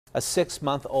A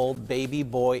 6-month-old baby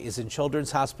boy is in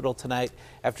Children's Hospital tonight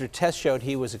after tests showed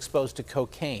he was exposed to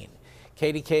cocaine.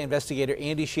 KDKA investigator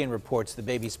Andy Sheehan reports the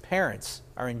baby's parents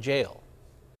are in jail.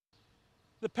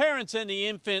 The parents and the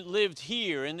infant lived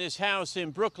here in this house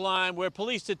in Brookline, where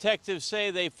police detectives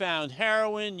say they found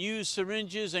heroin, used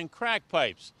syringes, and crack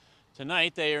pipes.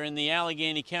 Tonight they are in the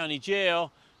Allegheny County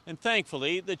Jail, and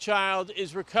thankfully the child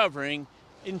is recovering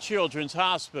in Children's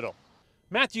Hospital.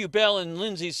 Matthew Bell and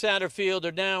Lindsay Satterfield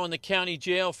are now in the county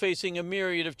jail facing a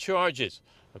myriad of charges.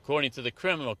 According to the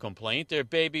criminal complaint, their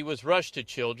baby was rushed to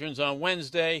Children's on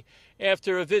Wednesday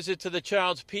after a visit to the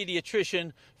child's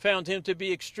pediatrician found him to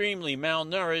be extremely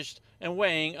malnourished and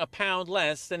weighing a pound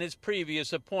less than his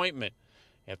previous appointment.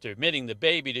 After admitting the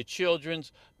baby to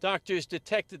Children's, doctors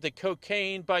detected the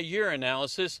cocaine by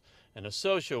urinalysis, and a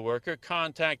social worker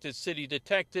contacted city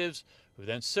detectives, who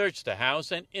then searched the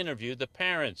house and interviewed the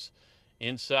parents.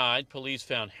 Inside, police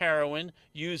found heroin,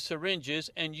 used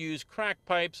syringes, and used crack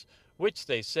pipes, which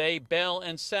they say Bell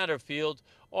and Satterfield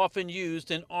often used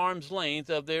in arm's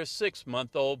length of their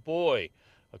 6-month-old boy.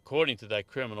 According to that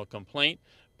criminal complaint,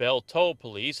 Bell told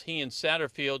police he and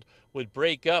Satterfield would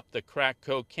break up the crack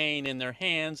cocaine in their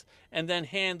hands and then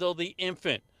handle the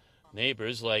infant.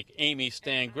 Neighbors like Amy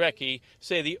Stangrecki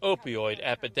say the opioid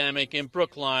epidemic in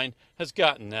Brookline has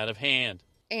gotten out of hand.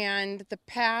 And the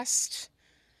past,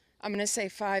 I'm going to say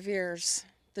 5 years,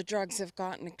 the drugs have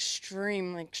gotten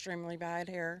extremely bad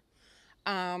here.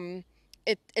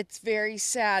 It's very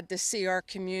sad to see our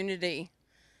community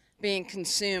being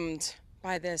consumed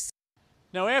by this.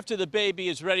 Now, after the baby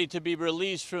is ready to be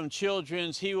released from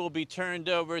Children's, he will be turned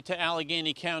over to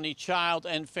Allegheny County Child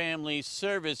and Family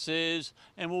Services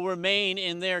and will remain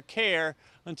in their care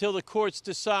until the courts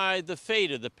decide the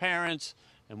fate of the parents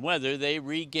and whether they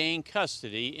regain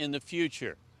custody in the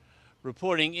future.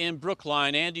 Reporting in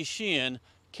Brookline, Andy Sheehan,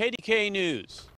 KDKA News.